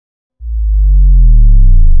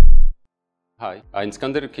Hi, I'm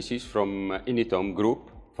Skander Kechiche from Inetum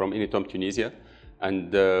Group, from Inetum Tunisia,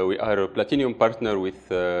 and we are a platinum partner with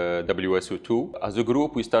WSO2. As a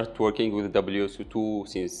group, we started working with WSO2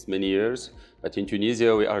 since many years, but in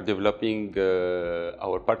Tunisia, we are developing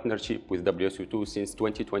our partnership with WSO2 since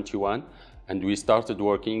 2021, and we started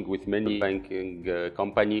working with many banking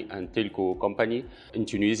company and telco company in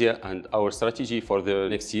Tunisia, and our strategy for the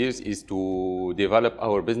next years is to develop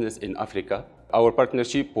our business in Africa. Our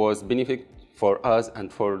partnership was benefit for us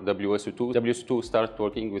and for WSO2. WSO2 started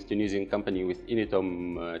working with Tunisian company with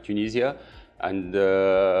Inetum Tunisia, and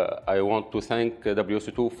I want to thank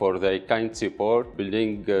WSO2 for their kind support,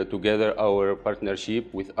 building together our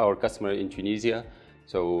partnership with our customer in Tunisia.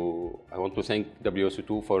 So I want to thank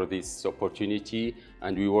WSO2 for this opportunity,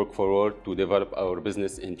 and we work forward to develop our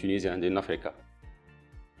business in Tunisia and in Africa.